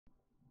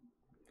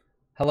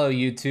Hello,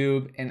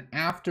 YouTube. And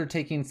after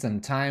taking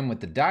some time with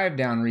the Dive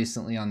Down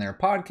recently on their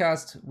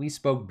podcast, we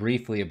spoke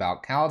briefly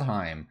about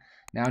Kaldheim.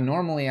 Now,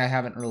 normally I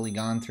haven't really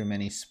gone through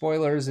many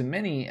spoilers. In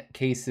many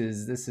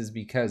cases, this is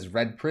because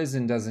Red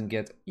Prison doesn't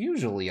get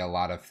usually a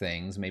lot of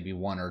things, maybe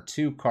one or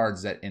two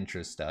cards that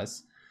interest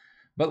us.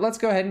 But let's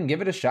go ahead and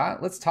give it a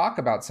shot. Let's talk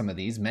about some of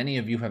these. Many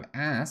of you have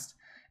asked.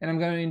 And I'm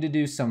going to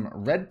do some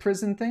Red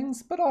Prison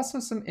things, but also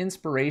some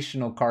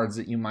inspirational cards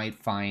that you might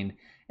find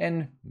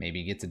and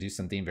maybe get to do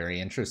something very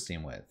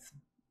interesting with.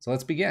 So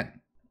let's begin.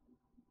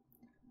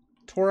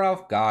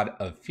 Toralf, God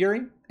of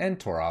Fury, and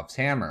Toralf's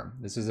Hammer.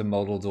 This is a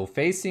modal dual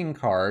facing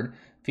card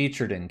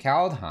featured in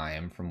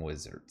Kaldheim from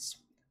Wizards.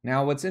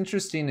 Now what's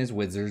interesting is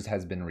Wizards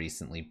has been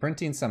recently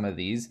printing some of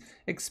these,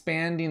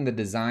 expanding the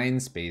design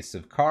space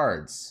of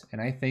cards, and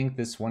I think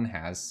this one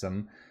has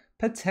some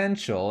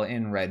potential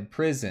in Red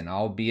Prison,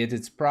 albeit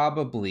it's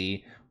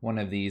probably one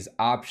of these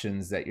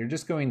options that you're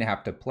just going to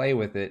have to play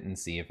with it and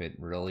see if it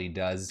really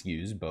does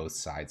use both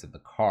sides of the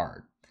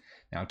card.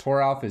 Now,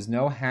 Toralf is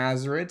no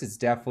Hazoret, it's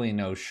definitely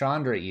no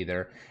Chandra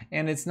either,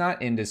 and it's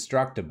not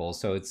indestructible,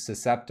 so it's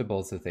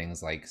susceptible to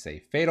things like, say,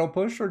 Fatal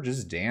Push or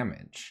just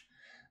damage.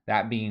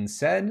 That being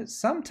said,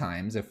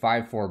 sometimes a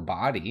 5/4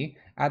 body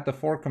at the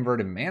 4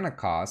 converted mana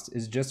cost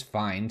is just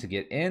fine to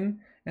get in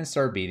and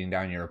start beating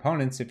down your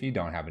opponents if you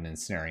don't have an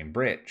ensnaring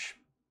bridge.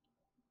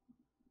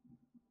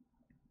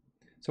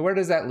 So where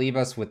does that leave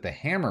us with the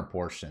hammer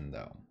portion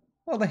though?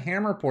 Well, the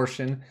hammer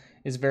portion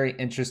is very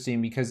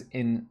interesting because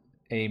in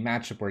a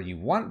matchup where you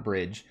want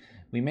bridge,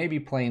 we may be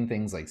playing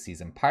things like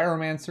Seasoned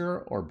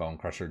Pyromancer or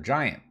Bonecrusher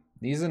Giant.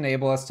 These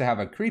enable us to have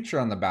a creature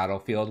on the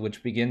battlefield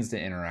which begins to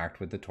interact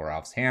with the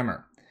Toralf's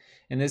Hammer.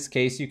 In this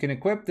case, you can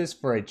equip this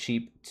for a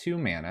cheap 2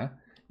 mana.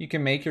 You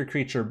can make your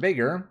creature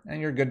bigger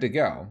and you're good to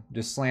go.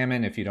 Just slam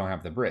in if you don't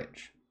have the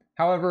bridge.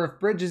 However, if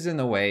bridge is in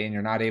the way and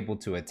you're not able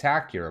to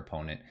attack your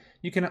opponent,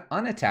 you can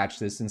unattach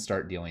this and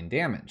start dealing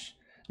damage.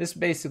 This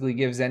basically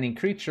gives any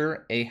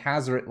creature a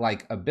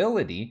Hazoret-like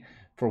ability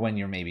for when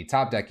you're maybe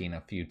top decking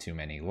a few too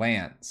many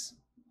lands.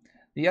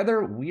 The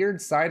other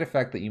weird side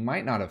effect that you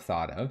might not have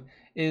thought of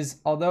is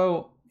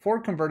although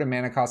 4 converted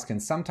mana costs can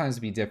sometimes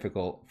be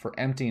difficult for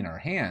emptying our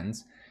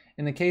hands,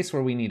 in the case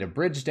where we need a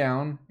bridge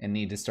down and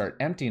need to start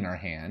emptying our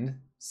hand,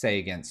 say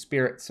against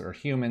spirits or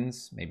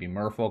humans, maybe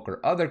merfolk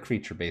or other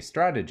creature-based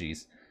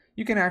strategies,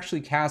 you can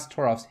actually cast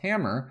Toralf's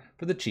Hammer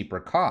for the cheaper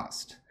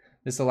cost.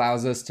 This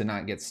allows us to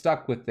not get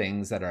stuck with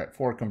things that are at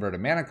 4 converted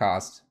mana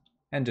cost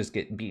and just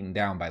get beaten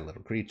down by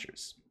little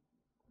creatures.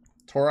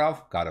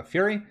 Toralf, God of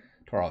Fury,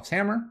 Toralf's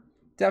Hammer,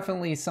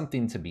 definitely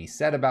something to be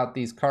said about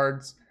these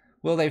cards.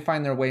 Will they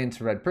find their way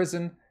into Red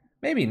Prison?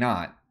 Maybe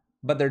not,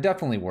 but they're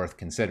definitely worth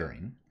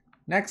considering.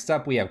 Next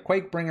up, we have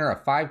Quakebringer,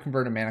 a 5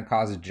 converted mana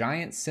cost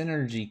giant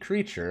synergy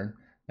creature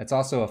that's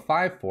also a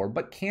 5/4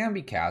 but can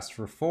be cast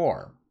for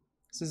 4.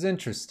 This is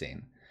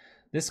interesting.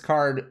 This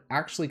card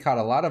actually caught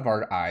a lot of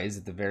our eyes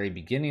at the very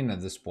beginning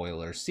of the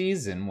spoiler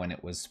season when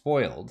it was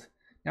spoiled.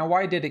 Now,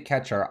 why did it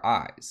catch our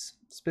eyes?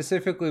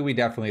 Specifically, we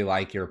definitely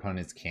like your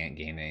opponents can't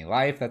gain any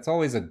life. That's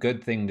always a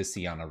good thing to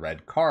see on a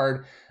red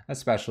card,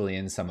 especially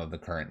in some of the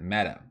current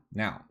meta.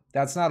 Now,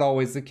 that's not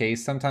always the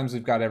case. Sometimes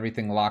we've got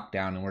everything locked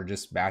down and we're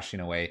just bashing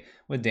away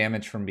with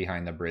damage from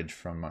behind the bridge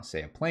from,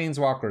 say, a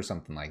Planeswalker or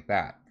something like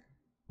that.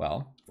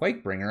 Well,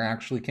 Quakebringer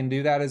actually can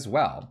do that as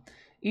well.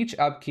 Each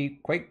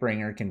upkeep,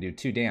 Quakebringer can do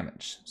 2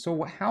 damage.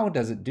 So how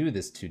does it do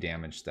this 2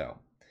 damage though?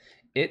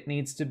 It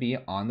needs to be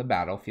on the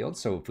battlefield.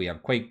 So if we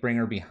have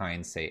Quakebringer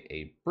behind, say,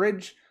 a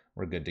bridge,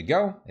 we're good to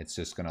go. It's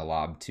just going to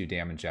lob 2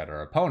 damage at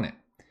our opponent.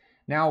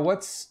 Now,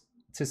 what's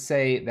to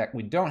say that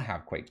we don't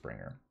have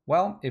Quakebringer?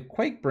 Well, if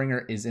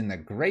Quakebringer is in the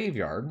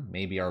graveyard,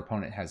 maybe our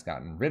opponent has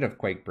gotten rid of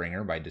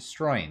Quakebringer by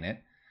destroying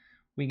it,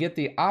 we get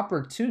the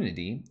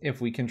opportunity,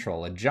 if we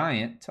control a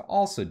giant, to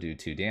also do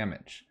 2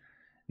 damage.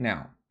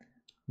 Now,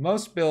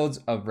 most builds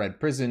of Red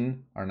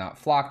Prison are not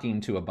flocking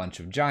to a bunch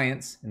of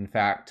giants. In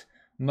fact,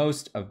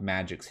 most of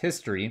Magic's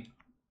history,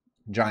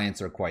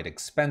 giants are quite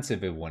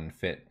expensive. It wouldn't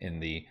fit in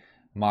the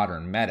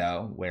modern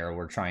meta where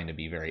we're trying to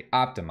be very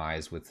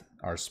optimized with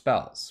our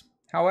spells.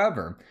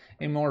 However,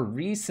 a more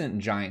recent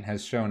giant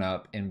has shown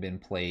up and been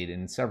played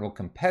in several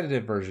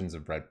competitive versions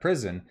of Red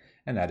Prison,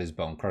 and that is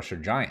Bonecrusher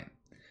Giant.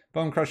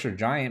 Bonecrusher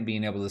Giant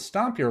being able to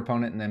stomp your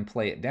opponent and then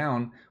play it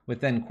down,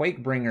 with then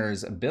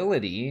Quakebringer's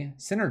ability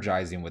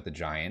synergizing with the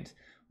giant,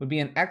 would be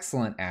an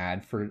excellent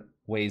add for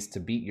ways to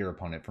beat your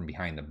opponent from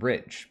behind the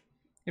bridge.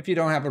 If you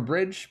don't have a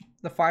bridge,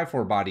 the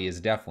 5/4 body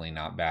is definitely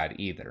not bad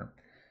either.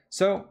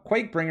 So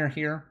Quakebringer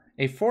here,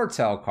 a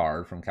foretell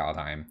card from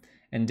Kaldheim,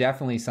 and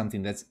definitely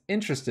something that's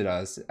interested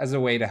us as a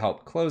way to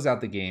help close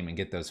out the game and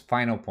get those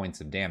final points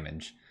of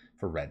damage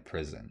for Red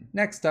Prison.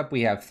 Next up,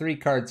 we have 3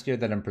 cards here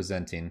that I'm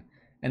presenting,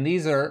 and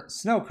these are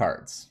snow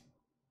cards.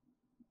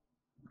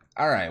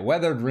 Alright,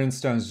 Weathered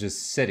Runestone's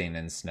just sitting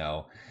in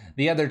snow.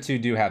 The other 2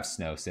 do have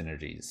snow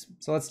synergies.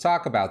 So let's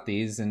talk about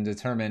these and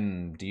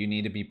determine, do you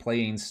need to be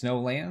playing snow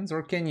lands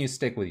or can you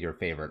stick with your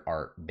favorite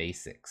art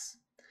basics?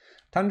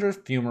 Tundra's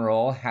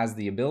Fumarole has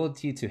the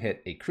ability to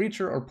hit a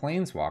creature or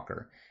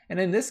planeswalker And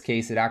in this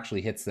case, it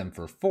actually hits them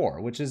for 4,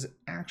 which is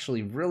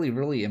actually really,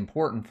 really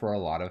important for a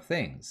lot of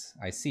things.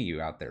 I see you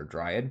out there,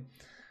 Dryad.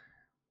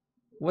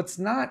 What's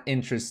not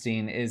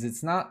interesting is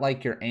it's not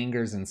like your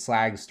Angers and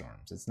Slag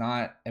Storms. It's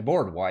not a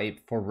board wipe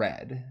for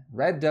red.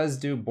 Red does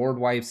do board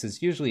wipes,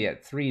 is usually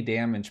at 3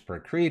 damage per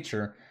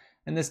creature,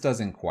 and this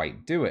doesn't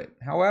quite do it.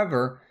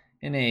 However,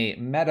 in a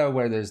meta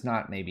where there's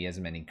not maybe as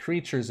many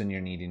creatures and you're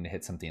needing to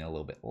hit something a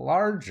little bit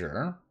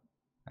larger,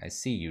 I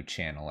see you,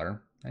 Channeler,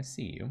 I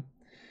see you,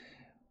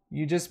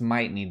 you just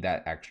might need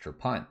that extra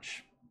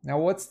punch. Now,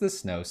 what's the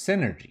snow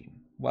synergy?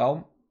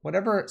 Well,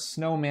 whatever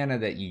snow mana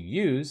that you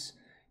use,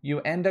 you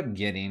end up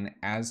getting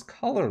as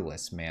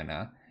colorless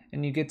mana,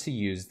 and you get to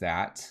use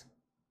that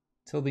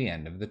till the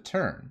end of the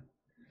turn.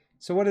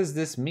 So what does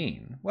this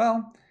mean?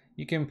 Well,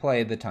 you can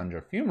play the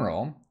Tundra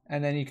Fumarole,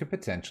 and then you could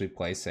potentially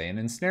play, say, an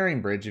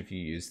Ensnaring Bridge if you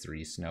use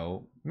 3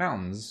 Snow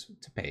Mountains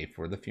to pay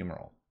for the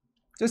Fumarole.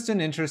 Just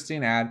an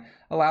interesting ad,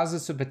 allows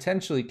us to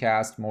potentially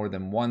cast more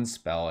than 1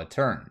 spell a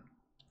turn.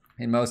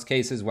 In most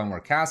cases, when we're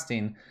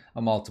casting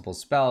a multiple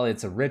spell,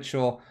 it's a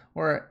ritual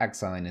or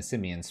exiling a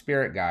Simian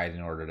Spirit Guide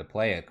in order to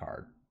play a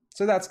card.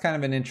 So that's kind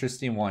of an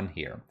interesting one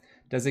here.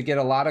 Does it get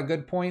a lot of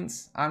good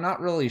points? I'm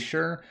not really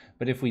sure,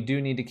 but if we do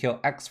need to kill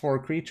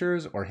X4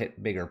 creatures or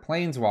hit bigger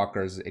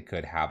planeswalkers, it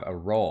could have a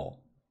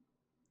role.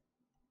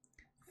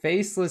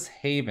 Faceless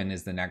Haven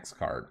is the next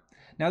card.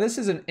 Now this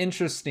is an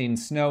interesting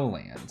snow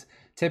land.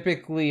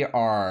 Typically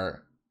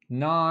our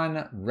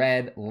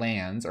non-red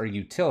lands are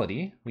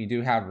utility. We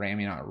do have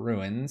Ramunap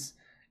Ruins,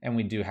 and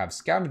we do have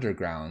Scavenger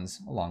Grounds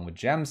along with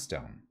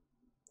Gemstone.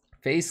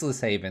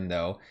 Faceless Haven,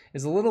 though,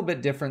 is a little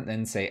bit different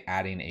than, say,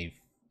 adding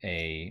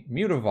a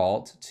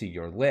Mutavault to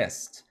your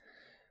list.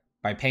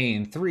 By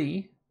paying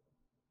 3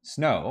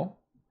 snow,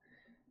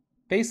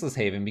 Faceless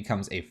Haven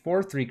becomes a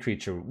 4/3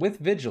 creature with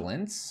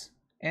Vigilance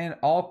and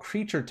all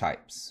creature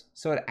types.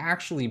 So it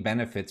actually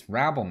benefits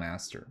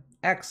Rabblemaster.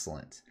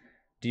 Excellent.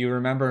 Do you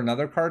remember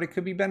another card it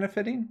could be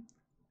benefiting?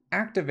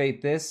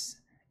 Activate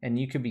this, and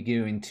you could be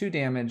doing 2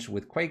 damage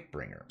with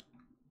Quakebringer.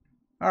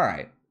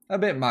 Alright, a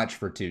bit much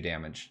for 2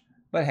 damage.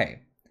 But hey,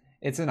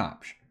 it's an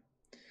option.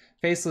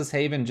 Faceless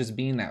Haven just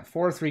being that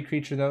 4/3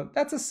 creature though,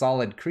 that's a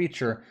solid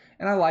creature,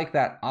 and I like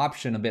that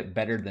option a bit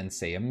better than,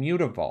 say, a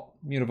Mutavault.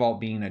 Mutavault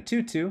being a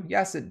 2/2,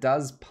 yes, it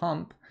does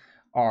pump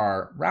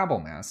our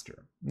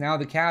Rabblemaster. Now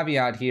the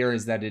caveat here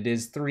is that it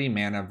is 3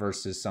 mana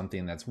versus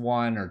something that's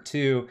 1 or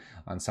 2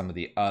 on some of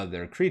the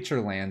other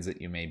creature lands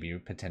that you may be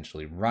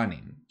potentially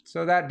running.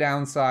 So that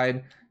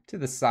downside to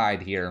the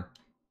side here,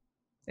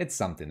 it's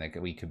something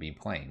that we could be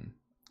playing.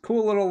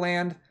 Cool little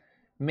land.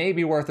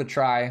 Maybe worth a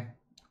try,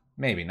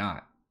 maybe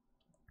not.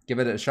 Give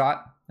it a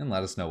shot and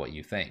let us know what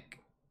you think.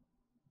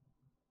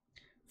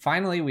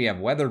 Finally, we have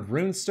Weathered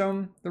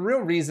Runestone. The real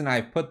reason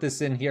I've put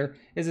this in here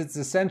is it's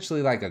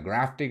essentially like a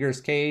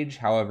Grafdigger's Cage,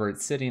 however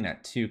it's sitting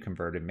at 2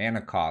 converted mana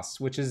costs,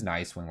 which is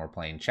nice when we're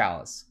playing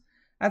Chalice.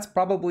 That's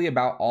probably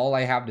about all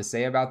I have to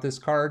say about this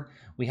card.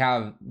 We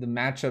have the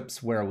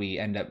matchups where we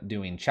end up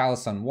doing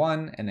Chalice on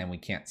 1, and then we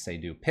can't, say,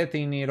 do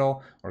Pithing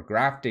Needle or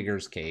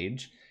Grafdigger's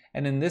Cage.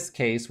 And in this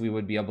case, we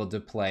would be able to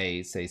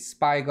play, say,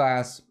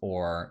 Spyglass,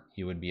 or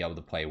you would be able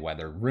to play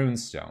Weathered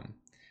Runestone.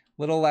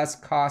 Little less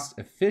cost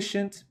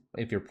efficient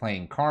if you're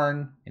playing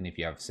Karn, and if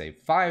you have, say,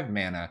 5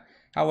 mana,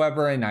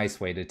 however, a nice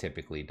way to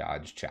typically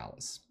dodge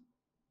Chalice.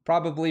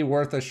 Probably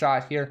worth a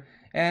shot here,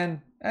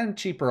 and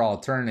cheaper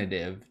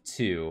alternative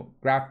to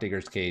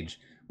Grafdigger's Cage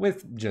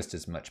with just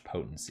as much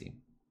potency.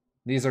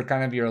 These are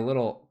kind of your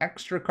little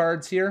extra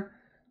cards here.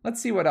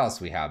 Let's see what else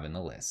we have in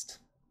the list.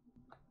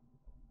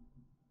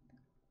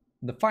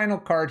 The final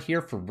card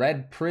here for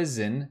Red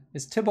Prison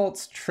is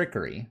Tybalt's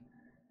Trickery.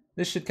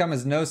 This should come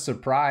as no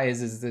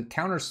surprise as the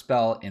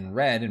counterspell in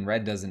red, and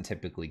red doesn't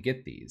typically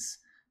get these.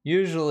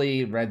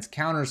 Usually, red's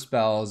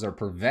counterspells are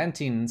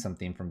preventing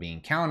something from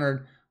being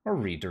countered or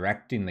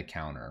redirecting the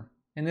counter.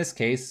 In this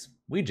case,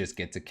 we just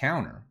get to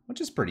counter, which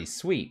is pretty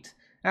sweet.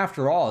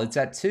 After all, it's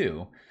at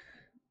 2.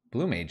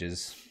 Blue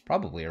mages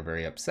probably are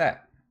very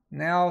upset.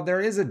 Now, there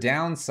is a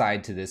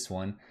downside to this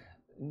one.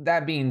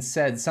 That being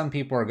said, some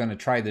people are going to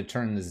try to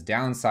turn this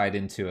downside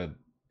into a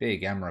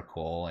big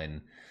Emrakul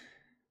and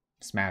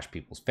smash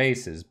people's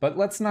faces, but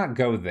let's not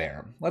go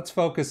there. Let's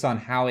focus on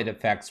how it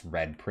affects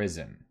Red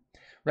Prison.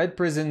 Red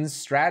Prison's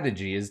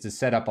strategy is to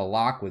set up a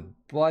lock with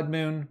Blood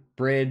Moon,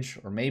 Bridge,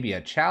 or maybe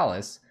a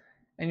Chalice,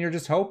 and you're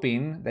just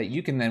hoping that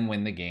you can then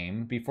win the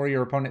game before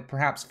your opponent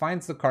perhaps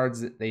finds the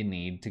cards that they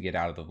need to get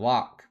out of the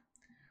lock.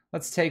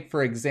 Let's take,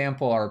 for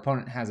example, our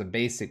opponent has a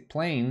basic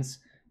Plains.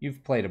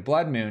 You've played a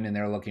Blood Moon and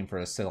they're looking for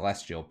a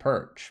Celestial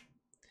Perch.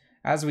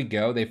 As we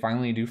go, they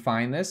finally do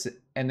find this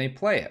and they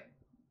play it.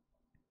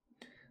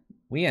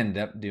 We end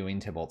up doing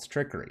Tybalt's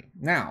Trickery.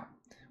 Now,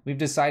 we've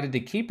decided to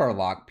keep our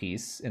lock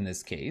piece in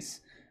this case,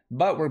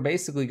 but we're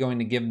basically going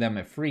to give them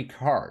a free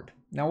card.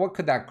 Now, what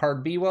could that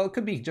card be? Well, it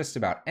could be just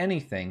about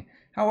anything.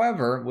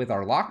 However, with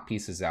our lock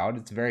pieces out,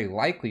 it's very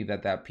likely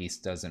that that piece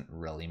doesn't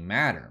really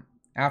matter.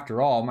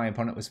 After all, my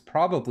opponent was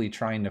probably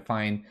trying to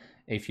find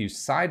a few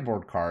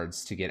sideboard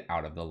cards to get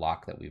out of the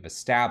lock that we've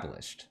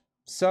established.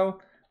 So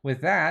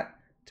With that,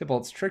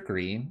 Tybalt's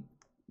Trickery,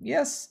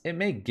 yes, it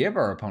may give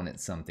our opponent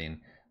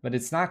something, but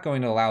it's not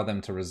going to allow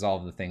them to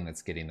resolve the thing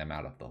that's getting them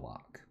out of the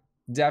lock.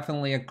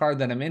 Definitely a card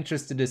that I'm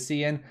interested to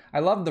see in. I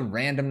love the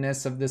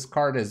randomness of this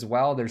card as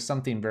well. There's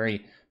something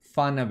very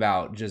fun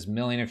about just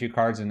milling a few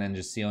cards and then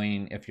just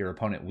seeing if your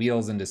opponent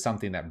wheels into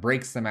something that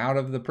breaks them out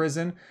of the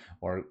prison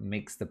or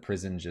makes the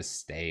prison just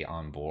stay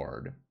on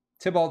board.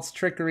 Tybalt's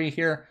Trickery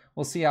here.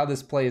 We'll see how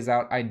this plays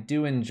out. I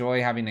do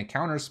enjoy having a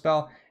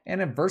counterspell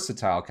and a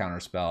versatile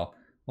counterspell.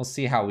 We'll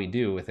see how we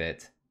do with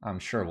it. I'm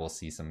sure we'll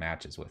see some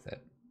matches with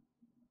it.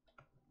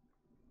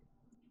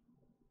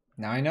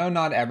 Now, I know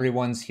not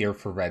everyone's here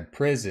for Red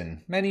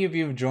Prison. Many of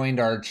you have joined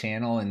our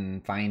channel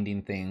and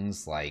finding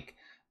things like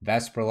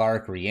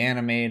Vesperlark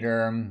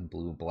Reanimator,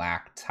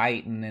 Blue-Black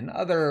Titan, and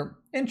other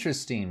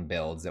interesting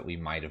builds that we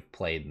might have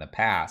played in the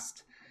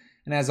past.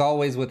 And as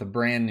always with a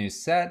brand new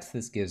set,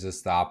 this gives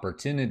us the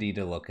opportunity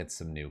to look at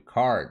some new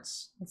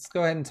cards. Let's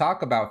go ahead and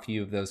talk about a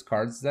few of those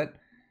cards that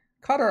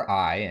caught our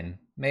eye and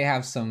may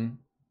have some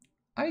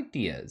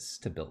ideas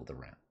to build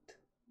around.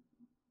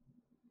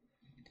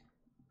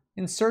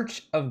 In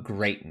Search of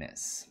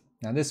Greatness.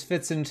 Now this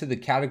fits into the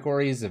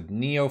categories of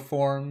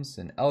Neoforms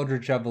and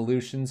Eldritch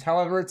Evolutions,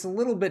 however it's a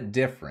little bit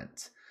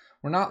different.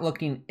 We're not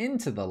looking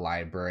into the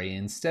library,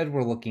 instead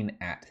we're looking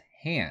at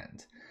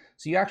hand.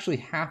 So you actually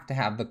have to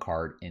have the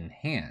card in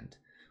hand.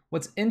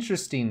 What's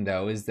interesting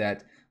though is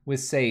that with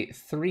say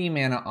 3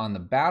 mana on the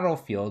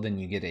battlefield and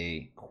you get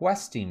a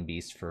Questing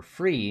Beast for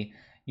free,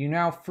 you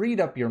now freed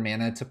up your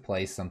mana to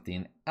play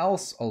something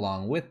else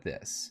along with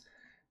this.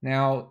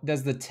 Now,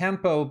 does the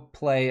tempo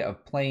play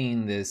of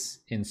playing this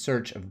In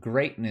Search of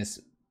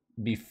Greatness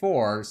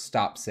before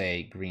stop,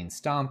 say, Green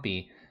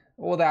Stompy?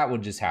 Well, that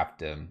would just have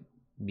to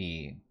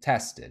be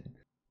tested.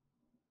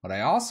 What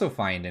I also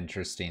find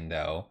interesting,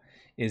 though,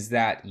 is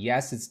that,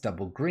 yes, it's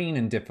double green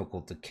and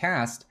difficult to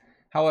cast.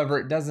 However,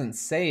 it doesn't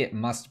say it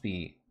must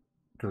be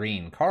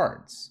green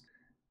cards.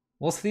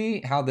 We'll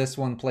see how this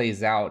one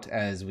plays out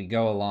as we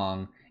go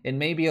along. It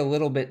may be a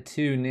little bit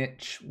too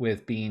niche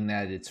with being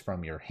that it's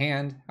from your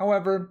hand.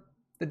 However,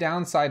 the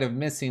downside of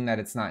missing that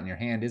it's not in your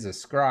hand is a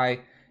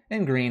scry,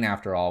 and green,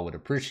 after all, would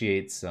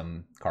appreciate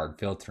some card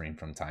filtering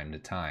from time to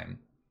time.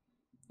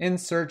 In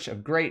Search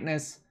of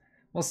Greatness,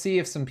 we'll see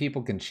if some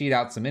people can cheat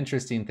out some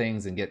interesting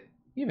things and get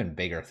even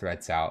bigger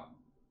threats out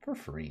for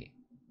free.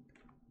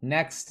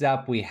 Next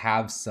up, we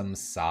have some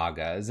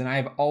sagas, and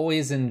I've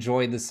always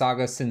enjoyed the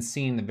saga since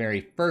seeing the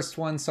very first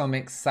one, so I'm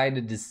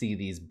excited to see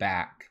these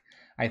back.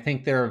 I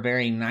think they're a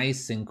very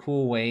nice and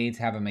cool way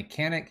to have a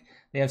mechanic.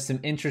 They have some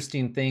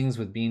interesting things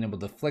with being able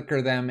to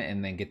flicker them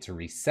and then get to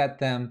reset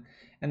them,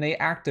 and they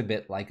act a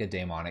bit like a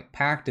Daemonic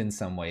Pact in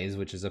some ways,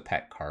 which is a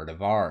pet card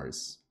of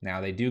ours.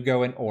 Now, they do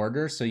go in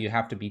order, so you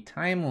have to be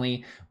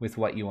timely with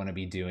what you want to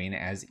be doing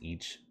as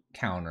each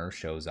counter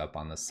shows up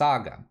on the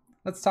saga.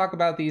 Let's talk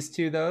about these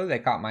two, though. They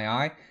caught my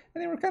eye,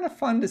 and they were kind of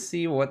fun to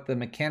see what the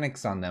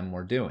mechanics on them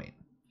were doing.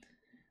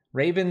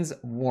 Raven's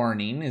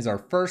Warning is our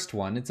first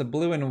one. It's a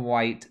blue and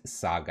white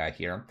saga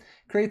here.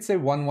 Creates a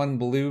 1/1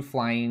 blue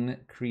flying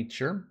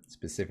creature,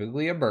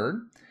 specifically a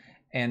bird,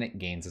 and it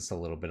gains us a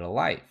little bit of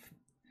life.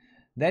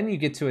 Then you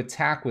get to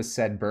attack with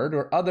said bird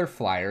or other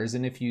flyers,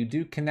 and if you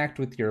do connect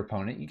with your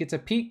opponent, you get to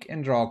peek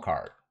and draw a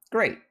card.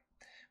 Great.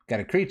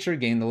 Got a creature,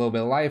 gained a little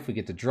bit of life, we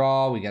get to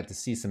draw, we got to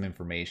see some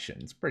information.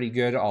 It's pretty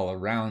good all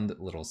around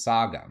little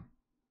saga.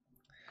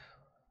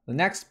 The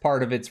next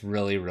part of it's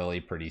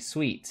really pretty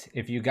sweet.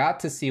 If you got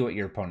to see what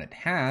your opponent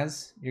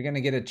has, you're going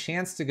to get a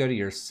chance to go to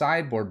your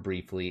sideboard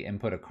briefly and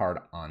put a card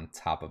on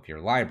top of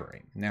your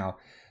library. Now,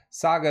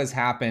 sagas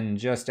happen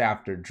just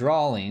after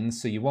drawing,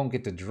 so you won't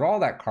get to draw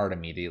that card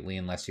immediately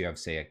unless you have,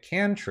 say, a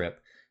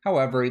cantrip.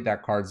 However,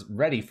 that card's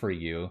ready for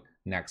you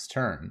next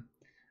turn.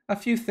 A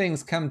few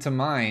things come to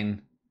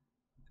mind.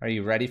 Are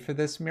you ready for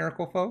this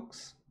miracle,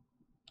 folks?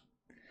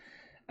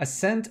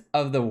 Ascent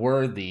of the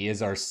Worthy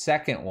is our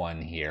second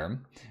one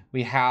here.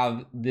 We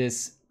have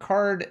this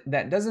card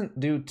that doesn't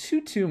do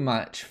too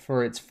much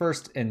for its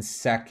first and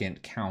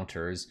second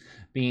counters,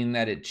 being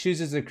that it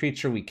chooses a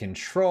creature we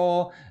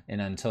control,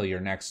 and until your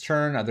next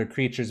turn, other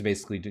creatures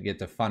basically get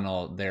to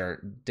funnel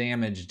their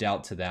damage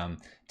dealt to them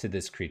to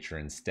this creature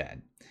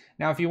instead.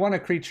 Now, if you want a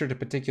creature to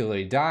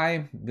particularly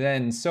die,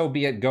 then so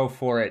be it, go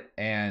for it,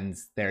 and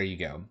there you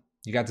go.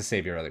 You got to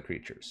save your other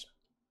creatures.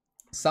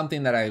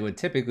 Something that I would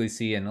typically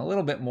see in a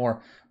little bit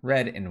more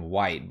red and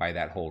white by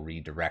that whole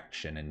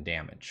redirection and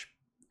damage.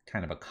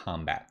 Kind of a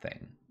combat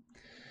thing.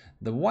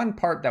 The one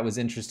part that was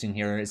interesting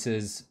here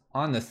is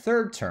on the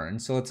third turn,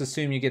 so let's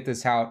assume you get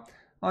this out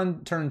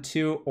on turn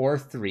 2 or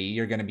 3,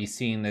 you're going to be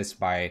seeing this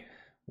by,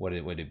 what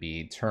would it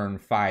be, turn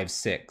 5,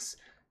 6.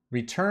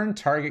 Return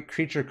target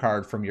creature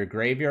card from your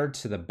graveyard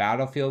to the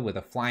battlefield with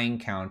a flying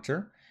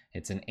counter.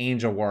 It's an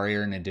Angel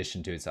Warrior in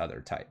addition to its other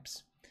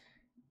types.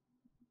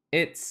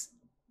 It's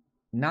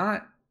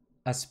not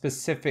a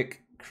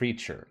specific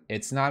creature.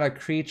 It's not a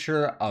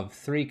creature of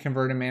 3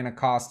 converted mana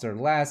cost or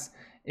less.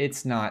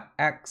 It's not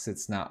X,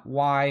 it's not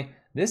Y.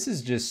 This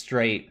is just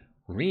straight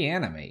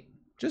reanimate.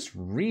 Just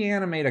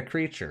reanimate a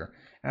creature.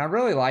 And I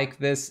really like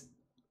this.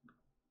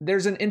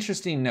 There's an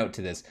interesting note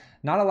to this.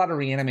 Not a lot of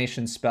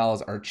reanimation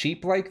spells are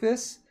cheap like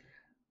this,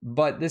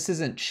 but this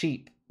isn't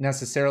cheap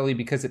necessarily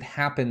because it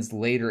happens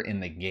later in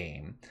the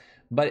game.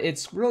 But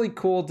it's really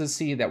cool to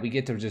see that we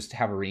get to just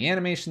have a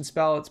reanimation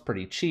spell. It's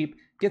pretty cheap,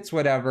 gets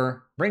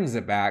whatever, brings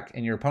it back,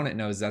 and your opponent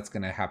knows that's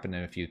going to happen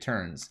in a few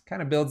turns.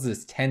 Kind of builds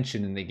this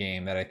tension in the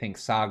game that I think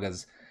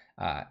sagas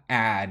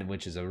add,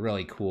 which is a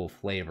really cool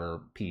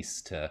flavor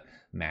piece to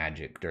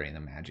Magic during the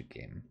Magic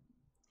game.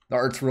 The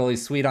art's really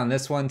sweet on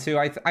this one too.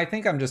 I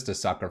think I'm just a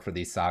sucker for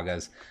these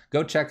sagas.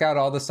 Go check out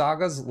all the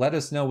sagas. Let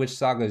us know which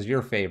saga is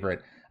your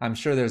favorite. I'm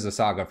sure there's a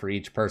saga for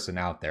each person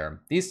out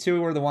there. These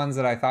two were the ones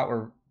that I thought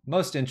were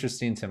most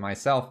interesting to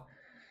myself.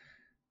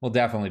 We'll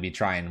definitely be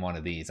trying one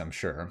of these, I'm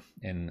sure,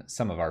 in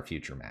some of our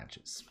future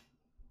matches.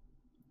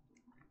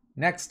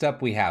 Next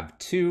up, we have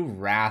two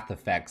Wrath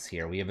effects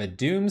here. We have a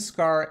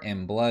Doomscar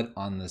and Blood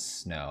on the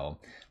Snow.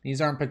 These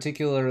aren't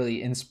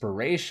particularly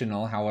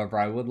inspirational, however,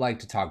 I would like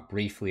to talk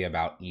briefly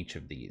about each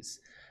of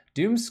these.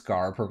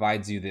 Doomscar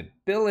provides you the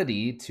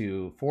ability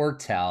to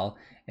foretell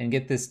and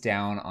get this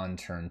down on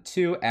turn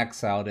 2,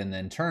 exiled, and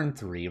then turn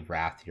 3,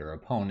 wrath your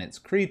opponent's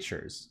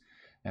creatures.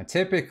 Now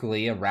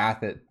typically a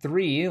Wrath at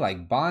 3,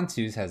 like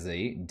Bantu's, has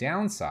a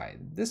downside.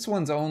 This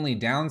one's only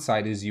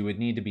downside is you would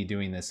need to be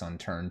doing this on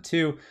turn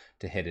 2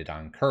 to hit it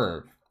on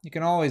curve. You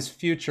can always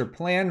future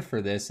plan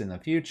for this in the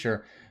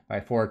future by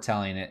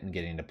foretelling it and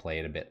getting to play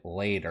it a bit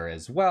later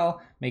as well,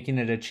 making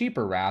it a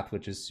cheaper Wrath,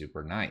 which is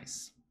super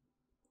nice.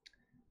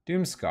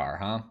 Doomscar,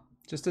 huh?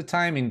 Just a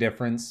timing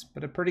difference,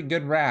 but a pretty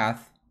good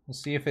Wrath. We'll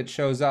see if it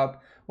shows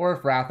up, or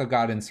if Wrath of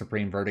God and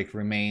Supreme Verdict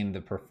remain the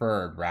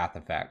preferred Wrath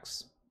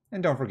effects.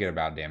 And don't forget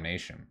about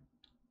Damnation.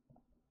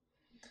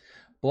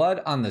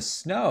 Blood on the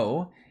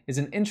Snow is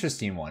an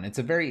interesting one. It's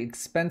a very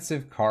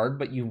expensive card,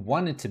 but you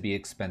want it to be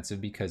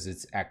expensive because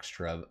it's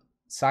extra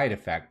side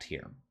effect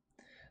here.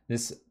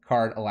 This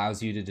card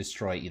allows you to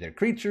destroy either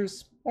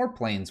creatures or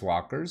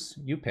planeswalkers.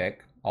 You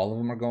pick. All of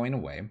them are going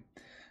away.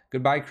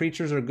 Goodbye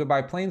creatures or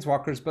goodbye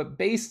planeswalkers, but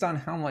based on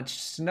how much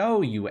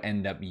snow you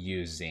end up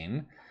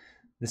using,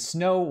 the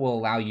snow will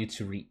allow you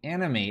to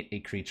reanimate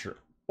a creature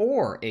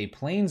or a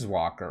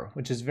planeswalker,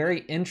 which is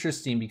very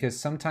interesting because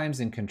sometimes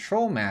in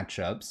control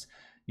matchups,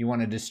 you want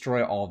to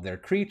destroy all of their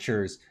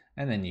creatures,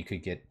 and then you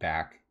could get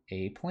back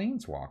a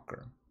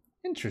planeswalker.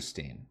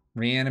 Interesting.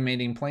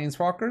 Reanimating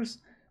planeswalkers?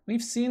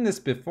 We've seen this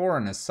before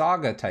in a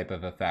saga type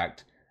of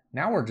effect.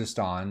 Now we're just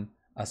on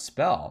a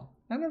spell,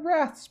 and a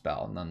Wrath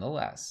spell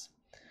nonetheless.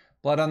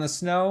 Blood on the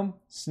Snow,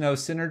 Snow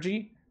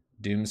Synergy,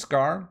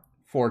 Doomscar,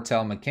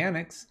 Foretell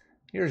Mechanics.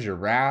 Here's your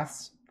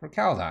Wraths for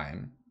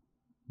Kaldheim.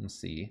 We'll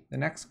see the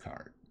next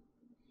card.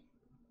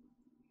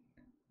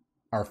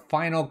 Our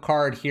final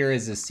card here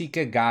is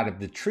Asika, God of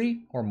the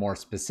Tree, or more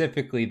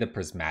specifically, the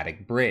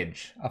Prismatic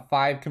Bridge, a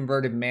 5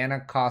 converted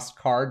mana cost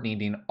card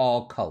needing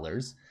all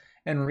colors,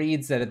 and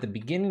reads that at the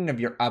beginning of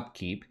your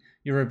upkeep,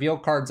 you reveal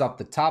cards off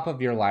the top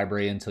of your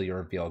library until you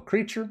reveal a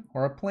creature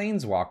or a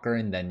planeswalker,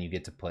 and then you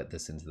get to put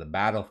this into the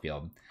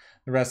battlefield.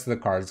 The rest of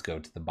the cards go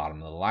to the bottom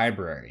of the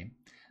library.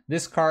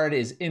 This card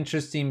is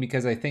interesting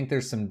because I think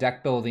there's some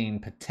deck building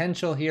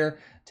potential here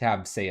to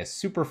have, say, a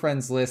Super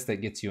Friends list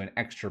that gets you an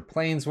extra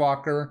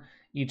planeswalker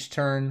each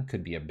turn,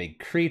 could be a big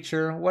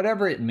creature,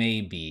 whatever it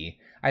may be.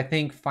 I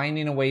think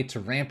finding a way to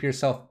ramp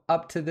yourself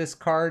up to this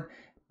card,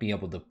 be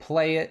able to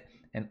play it,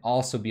 and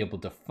also be able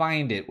to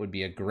find it would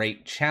be a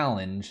great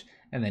challenge,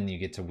 and then you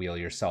get to wheel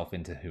yourself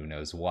into who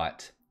knows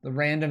what. The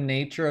random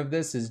nature of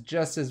this is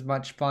just as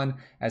much fun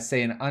as,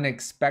 say, an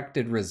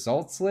unexpected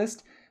results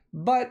list,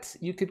 but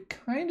you could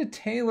kind of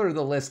tailor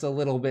the list a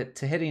little bit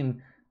to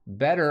hitting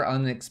better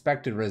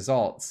unexpected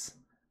results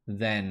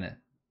than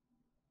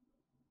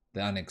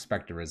the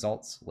unexpected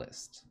results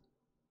list.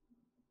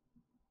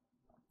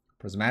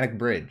 Prismatic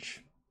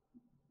Bridge,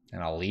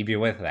 and I'll leave you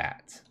with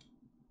that.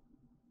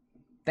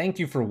 Thank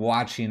you for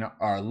watching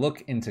our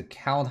look into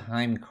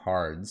Kaldheim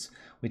cards.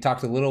 We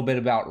talked a little bit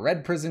about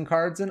Red Prison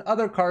cards and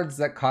other cards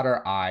that caught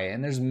our eye,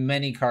 and there's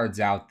many cards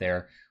out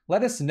there.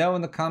 Let us know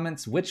in the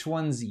comments which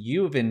ones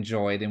you've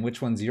enjoyed and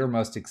which ones you're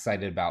most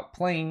excited about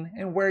playing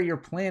and where you're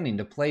planning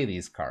to play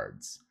these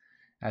cards.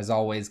 As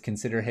always,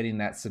 consider hitting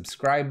that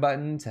subscribe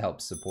button to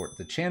help support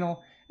the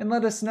channel, and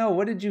let us know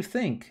what did you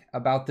think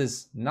about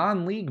this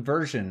non-league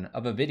version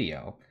of a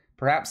video.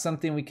 Perhaps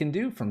something we can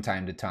do from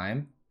time to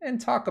time and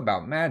talk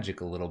about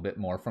Magic a little bit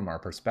more from our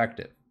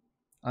perspective.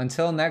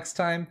 Until next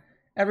time,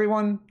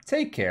 everyone,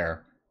 take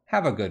care,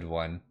 have a good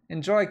one,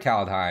 enjoy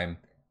Kaldheim,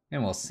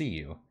 and we'll see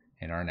you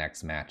in our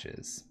next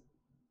matches.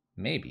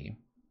 Maybe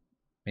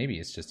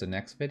it's just a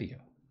next video.